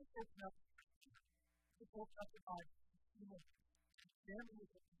open up the Bible. You know, examine with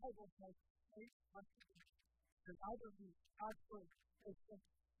the Bible has faith confidence that I believe God's word has been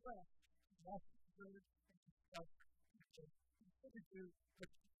expressed in God's word and discussed. Consider you the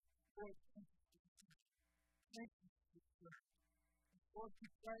Lord. Thank you for this word. Lord,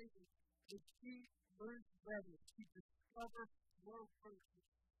 we pray that He learns better. He discovers your word.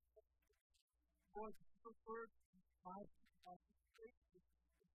 Lord, your word is life and life.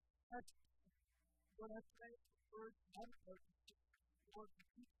 Lord, I pray for the word not of us. Lord, we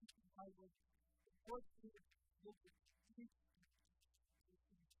teach you from my word. Lord, we will speak.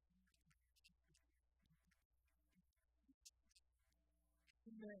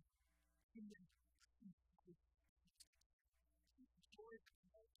 Amen. Amen. Lord,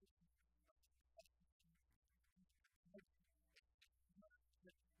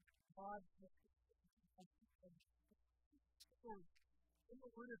 God, Lord, in the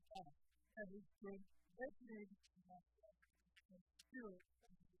word of God, that has been resonating in my spirit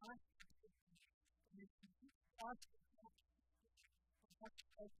and my spirit, and it's possible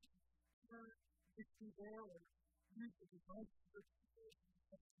to turn victory there or use the device for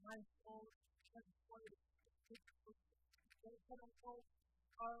my soul and what it is. I don't know,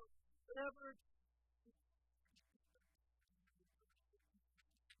 whatever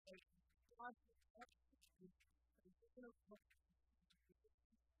God has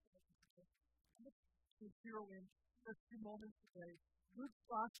to zero in just a few moments today. Luke's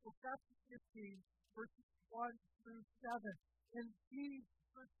Gospel, chapter 15, verses 1 through 7. And these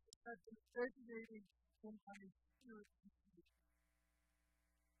verses have been resonating in my spirit.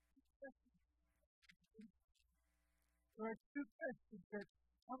 There are two questions that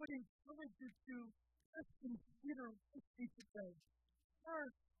I would encourage you to just consider with me today.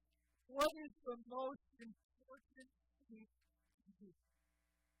 First, what is the most important thing to do?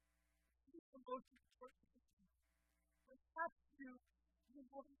 What is the most important thing? Perhaps you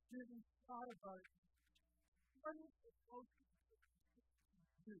haven't really thought about it. What is the most important thing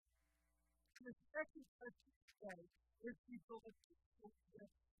to do? And the second question today is we go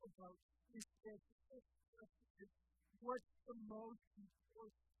about is this. What's the most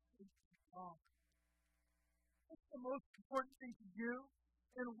important thing to God? What's the most important thing to you?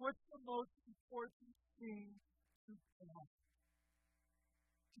 And what's the most important thing to God?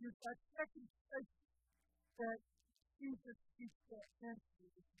 It is that second question that Jesus seeks to answer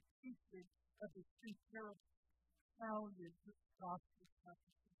with the teaching of the two parables found in the Gospel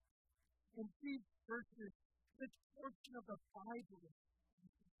chapter. In these verses, this portion of the Bible is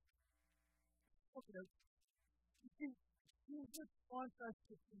Jesus wants us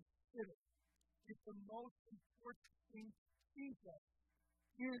to consider that the most important thing to Jesus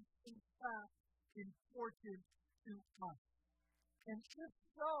is, in fact, important to us. And if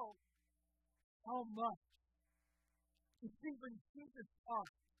so, how much? You see, when Jesus taught,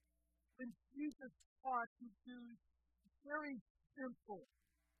 he used very simple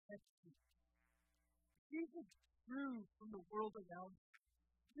techniques. Jesus drew from the world around him,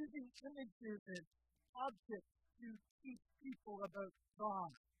 using images and objects to teach people about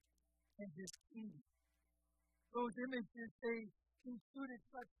God and His kingdom. Those images, they included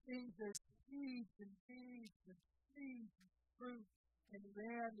such things as seeds and weeds and trees and fruit and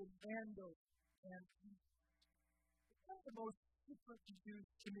land and vandals and people. One of the most frequently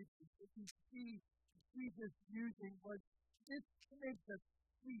used images that we see Jesus using was this image of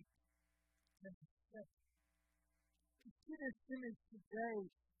wheat and steps. We see this image today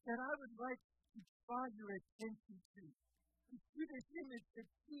that I would like to draw your attention to. We see this image that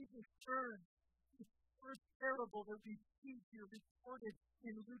Jesus turned this first parable that we see here recorded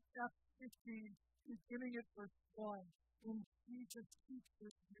in Luke chapter 15, beginning at verse 1. When Jesus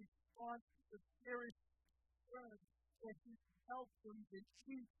teaches in response to the Pharisees' concern that He helped them to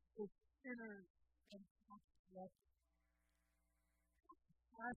teach the sinners and tax collectors. What's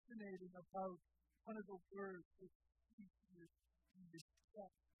fascinating about one of the words that Jesus uses?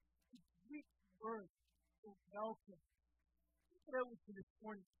 The Greek word for welcome. That was this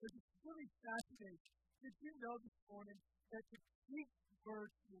morning, because it's really fascinating. Did you know this morning that the Greek word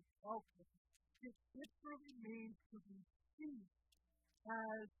for welcome, it literally means to be received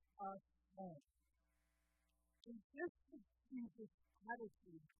as a friend. And this is Jesus'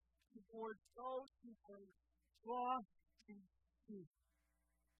 attitude towards those who were lost in sin.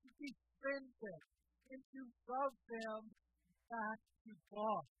 To befriend them and to love them back to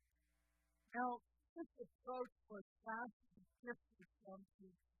God. Now, this approach was vastly different from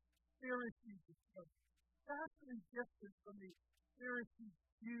the Pharisees' approach. Vastly different from the Pharisees'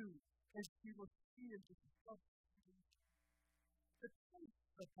 view, as we will see in this subject. The truth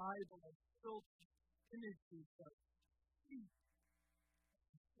the Bible are filled with images of peace.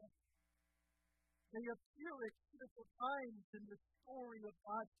 They appear at critical times in the story of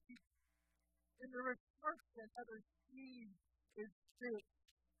God's people. And there are parts that other scenes is fit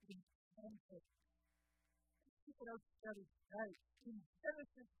in context. Let's keep it out together today. In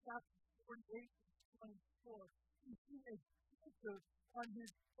Genesis chapter 48 and 24, we see a Jacob on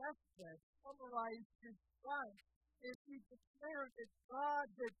his deathbed summarize his life. And he declared that God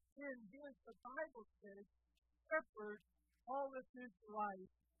had been his, the Bible says, shepherd all of his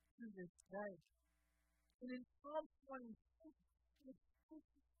life to this day. And in Psalm 26, it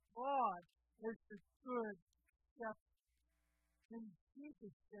speaks God as the good shepherd. And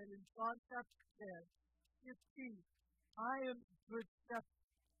Jesus said in John chapter 10, I am the good shepherd,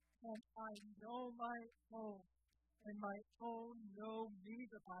 and I know my own, and my own know me,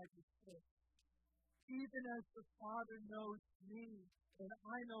 the Bible says. Even as the Father knows me, and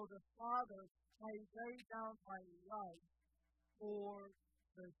I know the Father, I lay down my life for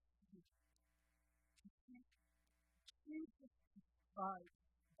the sheep. Jesus describes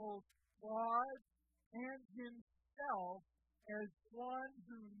both God and himself as one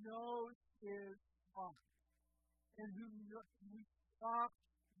who knows his heart, and whose flock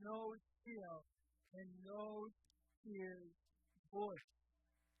knows him and knows his voice.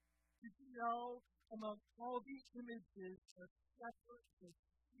 Did you know, among all the images of shepherds and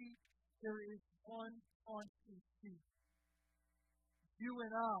sheep, there is one constant theme? You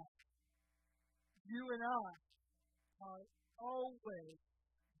and I are always,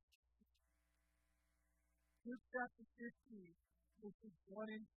 Luke chapter 15, verses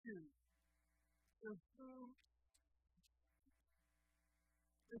 1 and 2, for whom,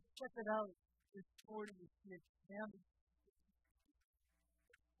 let's check it out this morning as we examine.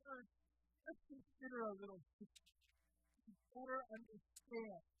 First, let's consider a little history to better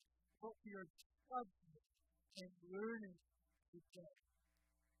understand what we are studying and learning today.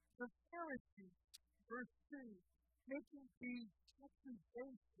 The Pharisees, verse 2, making these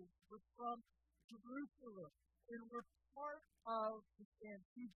accusations were from Jerusalem and were part of the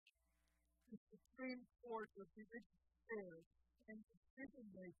Sanhedrin, the supreme court of religious affairs and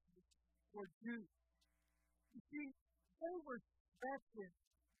decision-makers for Jews. You see, they were threatened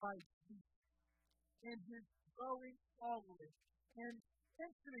by Jesus and his growing following, and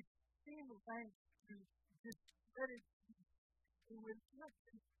went to extreme lengths to discredit Jesus, and would not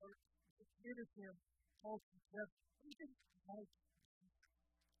get rid of him altogether. Even like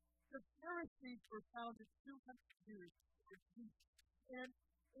the Pharisees were founded 200 years before Jesus, and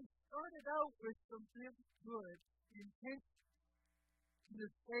they started out with some really good intentions. In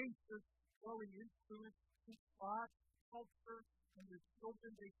the face of growing influence in thought, culture, and their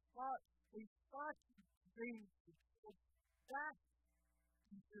children, they sought to bring the children back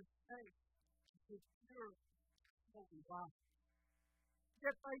to their faith, to their pure, holy life.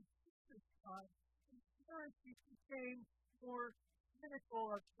 Yet by Jesus' time, the Pharisees became more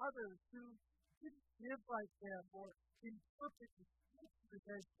critical of others who didn't live like them or interpret the scriptures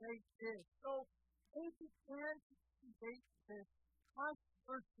as they did. So they began to create this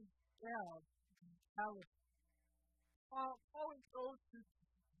controversy down mentality. Following those who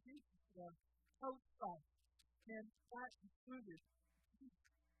Jesus them outside, and that included Jesus.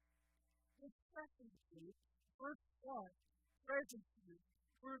 The second group, verse 1, present group,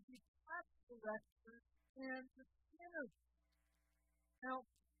 were the tax collectors and the sinners. Now,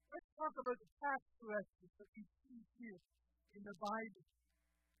 let's talk about the tax collectors that we see here in the Bible.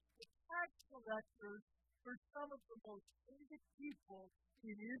 The tax collectors were some of the most hated people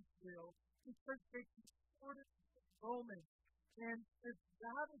in Israel because they supported the Romans and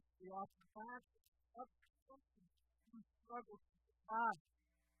lavishly off the back of something who struggled to survive.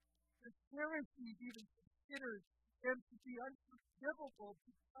 The Pharisees even considered them to be unforgivable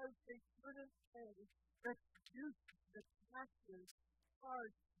because they couldn't pay retribution that taxes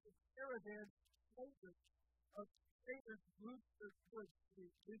charged to the caravan traders of traders who moved their goods to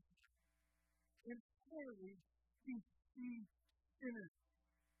Israel. And finally, we see sinners,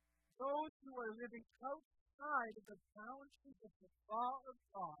 those who are living outside of the boundaries of the law of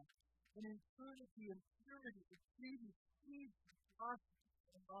God and included the impurity, the greed, thieves, and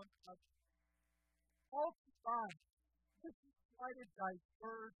prostitutes among others. All combined, this is quite a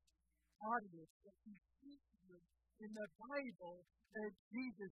diverse audience that we see here in the Bible that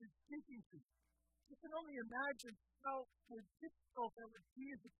Jesus is speaking to. You can only imagine how difficult that would be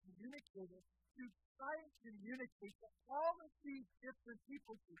as a communicator to try and communicate to all of these different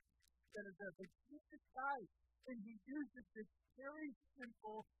people groups that are there. But Jesus died, and he uses this very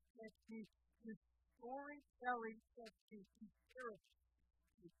simple technique, this storytelling technique, to parable.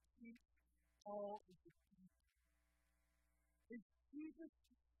 all is the kingdom. Is Jesus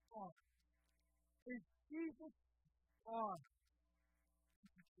gone? Is Jesus gone?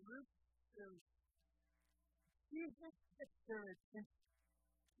 Jesus gets their attention.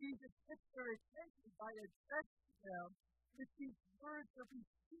 Jesus gets their attention by addressing them with these words of his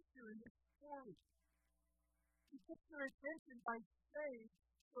teacher in this story. He gets their attention by saying,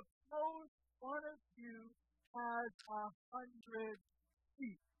 suppose one of you has 100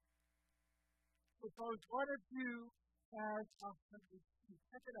 sheep. Suppose one of you has 100 sheep.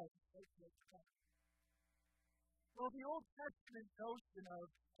 Check it out. Well, the Old Testament notion of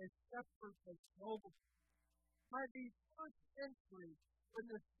a shepherd as noble, by the first century, when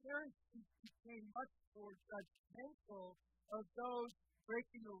the Pharisees became much more judgmental of those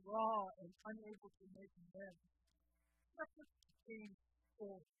breaking the law and unable to make amends, shepherds became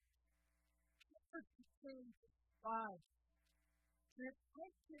poor. Shepherds became despised. And it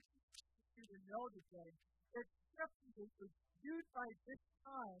might get you to know today that shepherding was viewed by this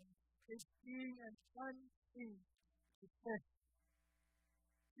time as being an unclean profession.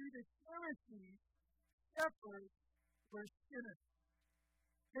 To the Pharisees, shepherds were sinners.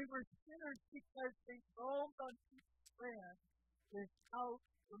 They were sinners because they roamed on people's land without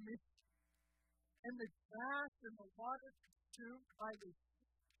permission. And the grass and the water consumed by the sheep.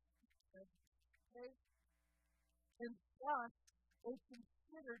 And thus, they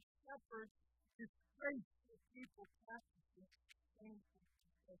considered shepherds disgraceful people practicing shameful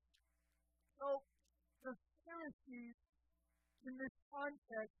profession. So, the Pharisees, in this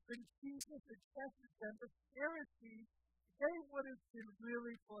context, when Jesus addresses them, the Pharisees, they would have been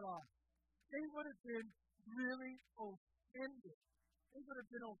really put off. They would have been really offended. They would have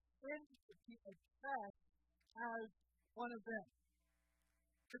been offended to be addressed as one of them.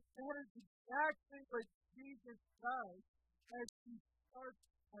 But that is exactly what Jesus does as he starts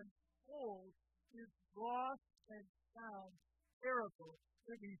to unfold his lost and found parable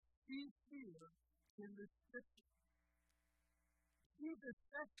that we see here in the Scripture. Jesus'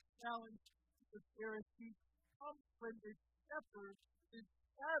 second challenge to the Pharisees comes when the shepherd is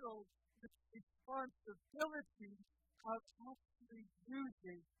saddled with the responsibility of actually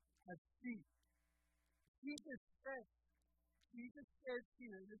using a sheep. Jesus says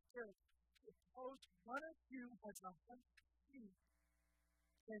here in this verse, suppose one of you has 100 sheep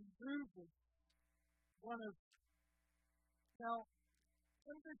and loses one of them. Now,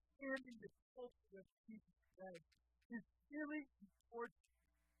 understanding the culture of Jesus today is really important.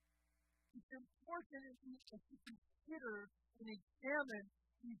 It's important as we consider and examine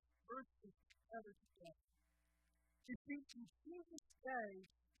these verses together today. You see, in Jesus' day,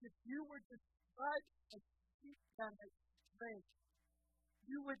 if you were described as a sheep that has strayed,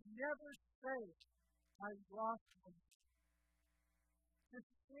 you would never say, I lost one. The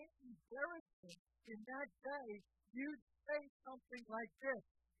same embarrassment in that day, you'd say something like this.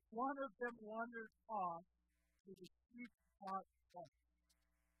 One of them wandered off to the sheep caught one.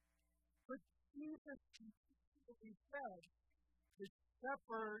 But Jesus continually said, the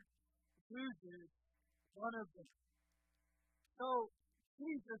shepherd loses one of them. So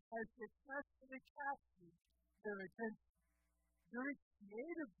Jesus has successfully captured their attention. Very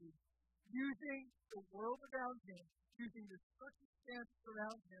creatively, using the world around him, using the circumstances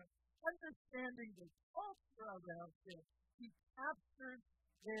around him, understanding the culture around him, he captured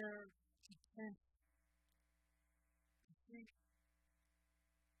their attention. You see,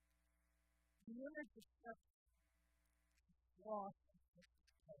 the image of shepherd is lost.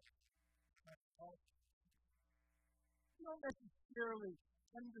 You don't necessarily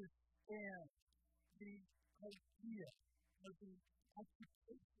understand the idea of the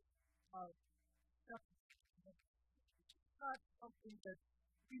occupation of shepherd. It's not something that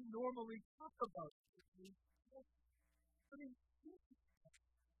we normally talk about. But in Jesus'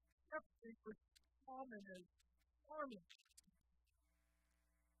 shepherding was common as farming.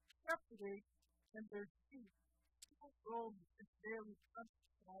 Shepherding and their sheep. People roam the daily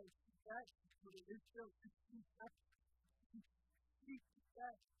countryside to that for Israel to see shepherds. Speak to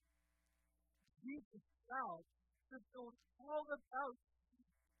that. Jesus himself has known all about sheep.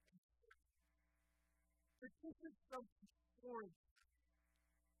 But this is from the story.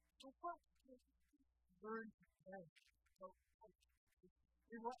 So what can we learn today? What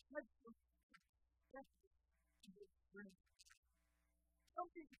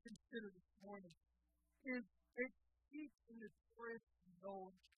something to consider this morning is a sheep in the forest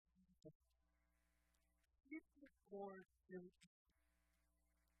known as sheep in the forest really easy.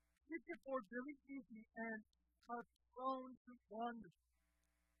 Sheep in the forest really easy and are prone to wander.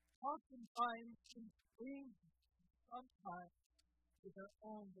 Oftentimes in danger, sometimes to their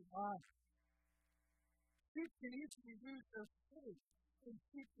own demise. Sheep can easily lose their footing, and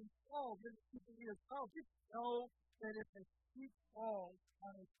sheep can fall really easily as well. Just know that if a sheep falls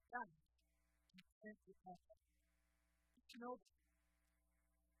on its back, you can't get back up. You know,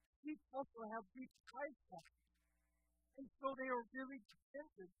 sheep also have weak eyesight, and so they are really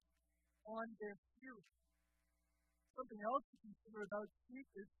dependent on their hearing. Something else to consider about sheep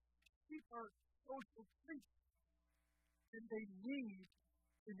is sheep are social creatures, and they need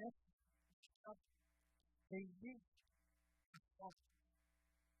connection. They need to talk.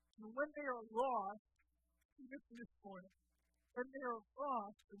 And when they are lost, this morning, when they are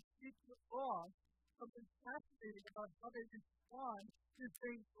lost, when sheep are lost, something fascinating about how they respond is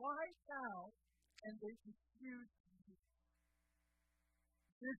they lie down and they refuse to move.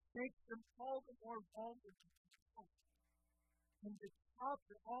 This makes them all the more vulnerable. And to top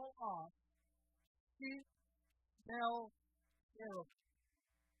it all off, sheep smell terrible.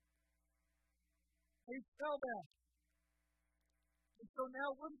 They smell bad. And so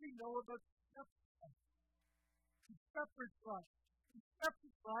now what do we know about the shepherd's life? The shepherd's life. The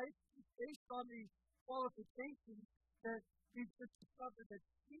shepherd's life is based on the qualifications that we've just discovered that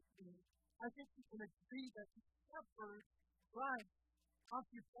sheep need. I think we can agree that the shepherd's life,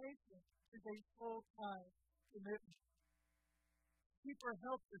 occupation, is a full-time commitment. Sheep are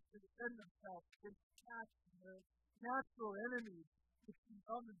helpless to defend themselves against cats and their natural enemies, which can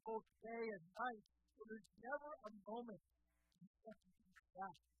come in both day and night. So there's never a moment when shepherd can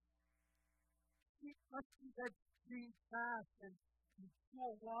back. Sheep must be fed green grass and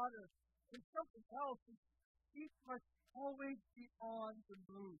cool water. And something else is sheep must always be on the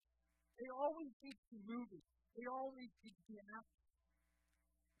move. They always need to be moving. They always need to be active.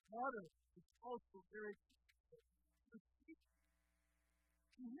 Water is also very important. So sheep,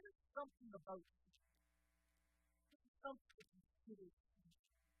 here's something about sheep. Here's something to consider.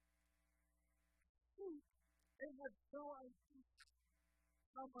 Sheep, they have no idea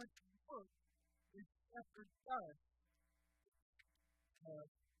how much work this shepherd does.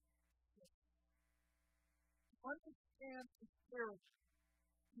 To understand the character,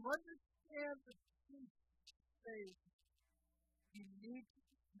 to understand the truth of faith, you need to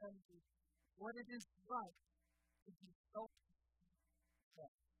remember what it is like to be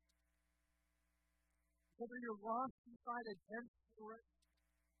self-controlled. Whether you're lost inside a dense forest,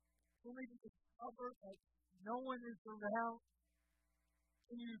 only to discover that no one is around,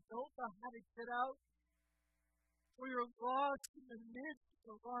 and you don't know how to get out, or you're lost in the midst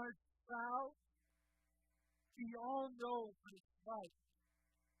of a large crowd, we all know what it's like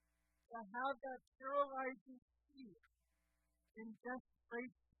to have that paralyzing fear and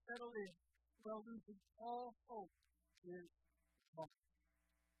desperation settle in while losing all hope is lost.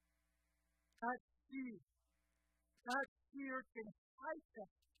 That fear can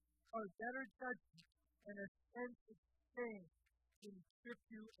hijack our better judgment and a sense of shame can strip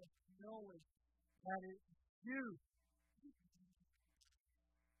you of knowing that it is you.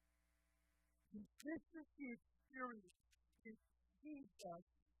 This is the experience that Jesus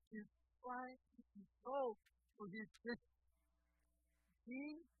is trying to control for his mission.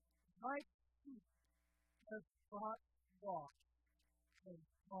 He, like sheep, has brought loss and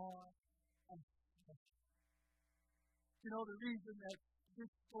gone and lost. You know, the reason that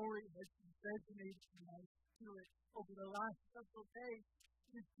this story has resonated in my spirit over the last several days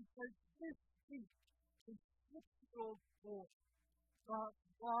is because this sheep, this 6-year-old boy, got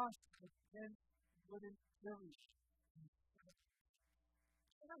lost against wooden village.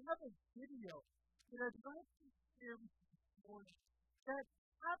 And I have a video that I'd like to share with you this morning that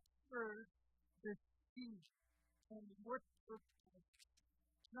captures the sheep and what took place.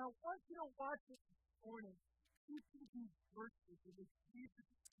 Now, I want you to watch it this morning. Each of these verses of the Jesus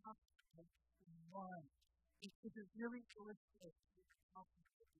accomplishment in mind, because it really illustrates the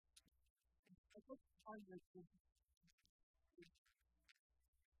accomplishment. I'd like to find this video.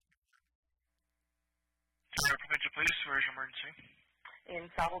 Provincial Police, where's your emergency? In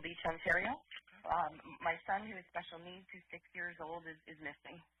Saddle Beach, Ontario. My son, who has special needs, who's 6 years old, is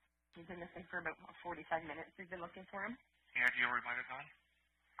missing. He's been missing for about 45 minutes. We've been looking for him. Any idea where he might have gone?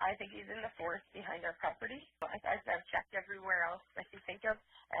 I think he's in the forest behind our property. I've checked everywhere else I can think of,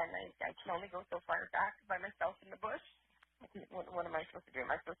 and I can only go so far back by myself in the bush. What am I supposed to do? Am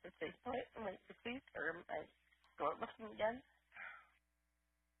I supposed to stay put and wait for police, or am I go out looking again?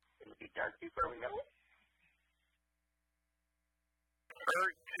 It'll be dark before we know it.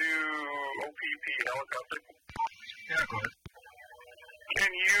 Alert to OPP helicopter. Yeah, go ahead. Can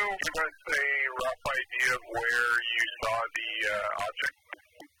you give us a rough idea of where you saw the object?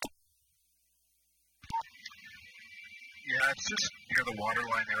 Yeah, it's just near the water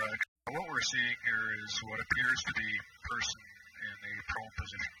line there. What we're seeing here is what appears to be a person in a prone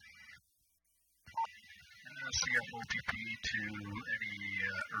position. CFOPP to any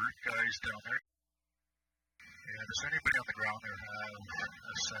ERT guys down there. And does anybody on the ground there have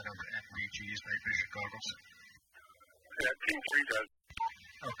a set of NVGs, night vision goggles? Yeah, Team 3 does.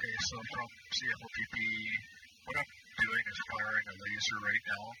 Okay, so from CFOPP, what I'm doing is firing a laser right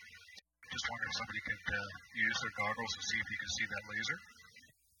now. Just wondering if somebody could use their goggles and see if you can see that laser.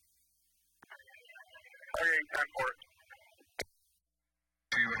 Okay, time for it.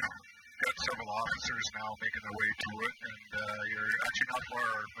 You've got several officers now making their way to it, and you're actually not far,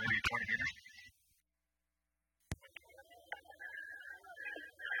 maybe 20 meters.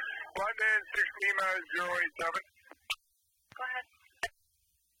 London 6 Lima 087. Go ahead.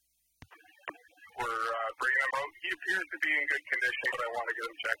 We're bringing him out. He appears to be in good condition, but I want to get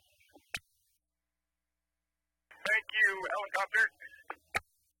him checked. Thank you, helicopter.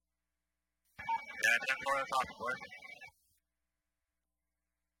 Yeah, 10-4, that's awesome, boys.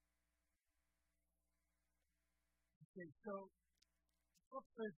 Okay, so a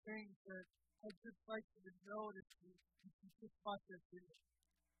couple of things that I'd just like you to notice if you just watch this video.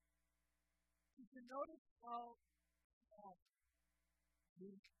 Did you notice how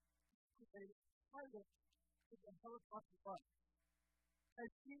the pilot of the helicopter was? As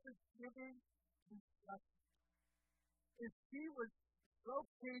he was giving instructions, as he was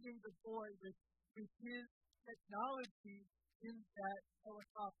locating the boy with his technology in that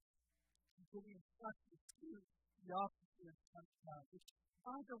helicopter, and giving instructions to the officers coming out. Which,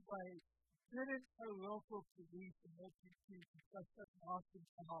 by the way, didn't our local police and OPC do such an awesome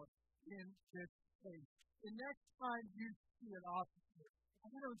job in this case? The next time you see an officer,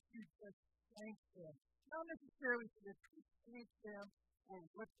 why don't you just thank them? Not necessarily for this, but thank them for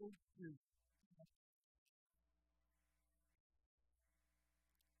what they do.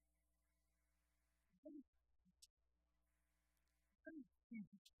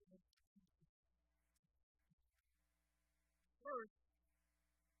 First,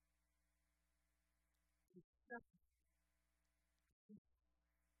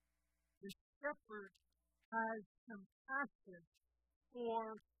 the shepherd has compassion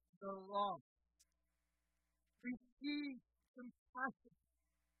for the lost. We see compassion.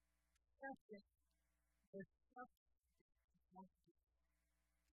 Second, the shepherd has compassion.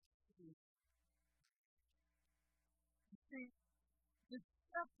 You see, the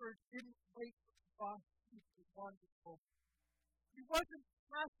shepherd didn't wait for the lost to be wonderful. He wasn't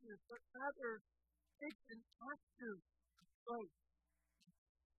passive, but rather taken active approach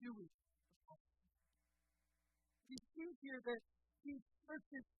to it. You see here that he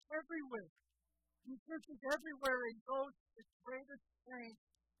searches everywhere. He searches everywhere and goes to the greatest length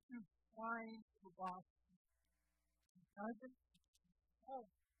to find the lost. He doesn't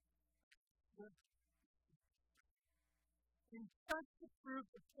know. And just to prove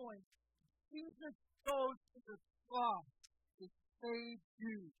the point, Jesus goes to the cross to save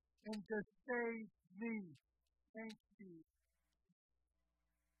you and to save me. Thank you.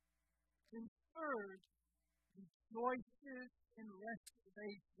 And third, rejoices in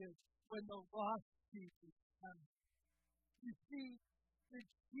restoration when the lost people come. You see, the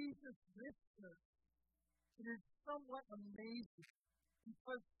Jesus listener, it is somewhat amazing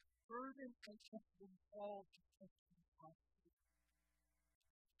because burden has been called to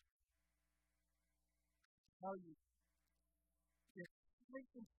tell you.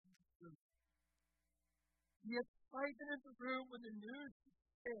 The excitement in the room when the news was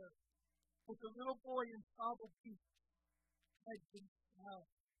shared with the little boy in Sable Beach had been found.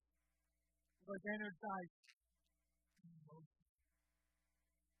 It was energized.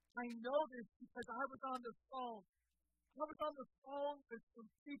 I know this because I was on the phone. I was on the phone with some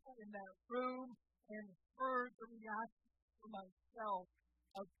people in that room and heard the reaction for myself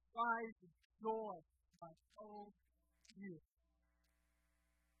of pride and joy in my own view.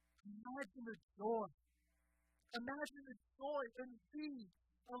 Imagine the joy. Imagine the joy when we,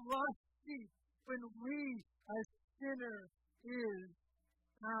 a lost sheep, when we, as sinners, is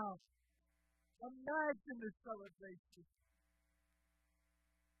found. Imagine the celebration.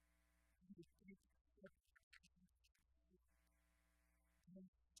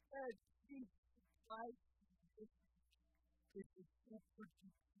 Instead, Jesus Christ is the shepherd who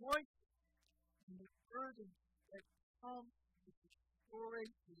points to the burden that comes with the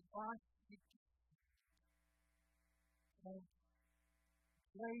story of lost sheep and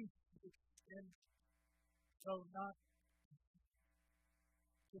place the sin, though not.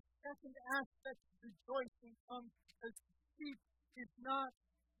 The second aspect of rejoicing comes because the sheep is not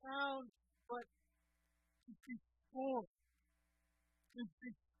found, but is restored. Is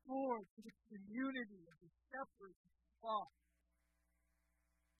restored to the community of the shepherds and flock.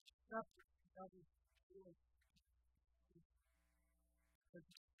 Shepherds and others.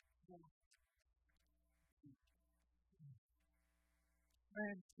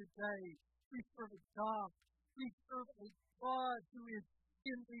 Friends, today we serve a God. We serve a God who is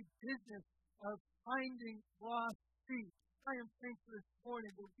in the business of finding lost sheep. I am thankful this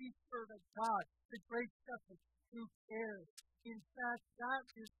morning that we serve a God, the great shepherd, who cares. In fact, that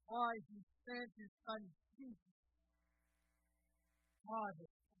is why he sent his son Jesus.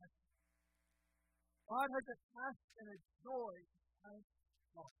 God has a passion and a joy in finding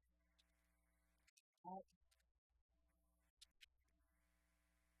lost.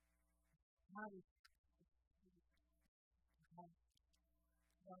 God is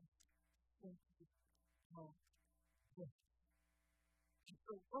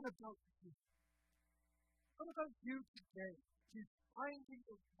so what about you? What about you today? Is finding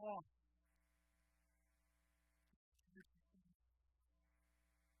the lost?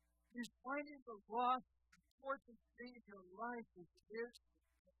 Is finding the lost an important thing in your life as it is?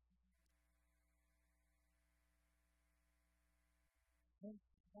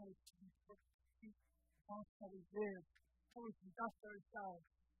 How we live, how we conduct ourselves,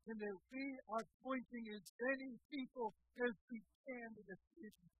 and that we are pointing as many people as we can to the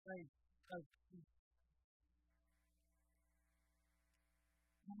saving place of Jesus.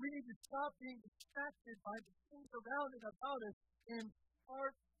 We need to stop being distracted by the things around and about us and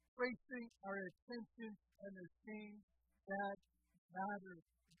start placing our attention on the things that matter.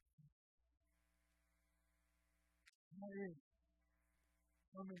 That is,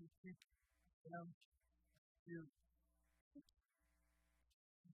 so many people around you.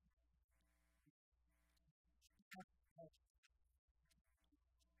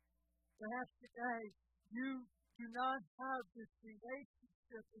 Perhaps today you do not have this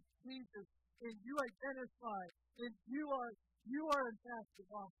relationship with Jesus, and you identify, and you are in fact the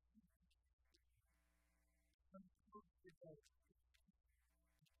lost.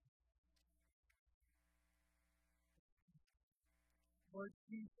 Lord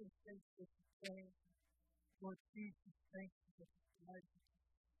Jesus, thank you for saying, Lord Jesus, thank you for life.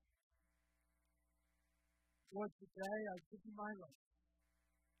 Lord, today I give you my life.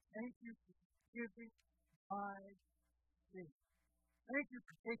 Thank you for giving my life. Thank you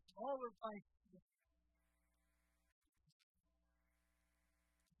for taking all of my sin.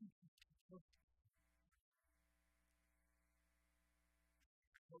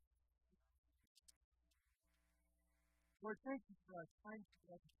 Lord, thank you for our time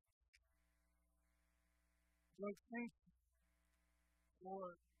together. Lord, thank you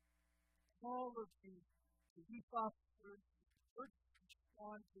for all of the police officers who work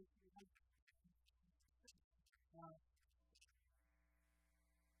on this life.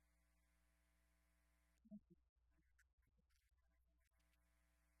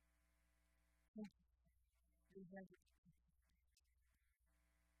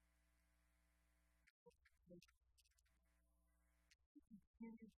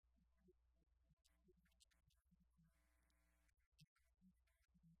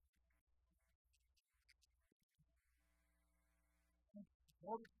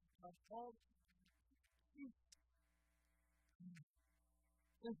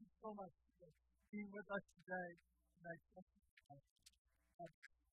 Thank you so much for being with us today.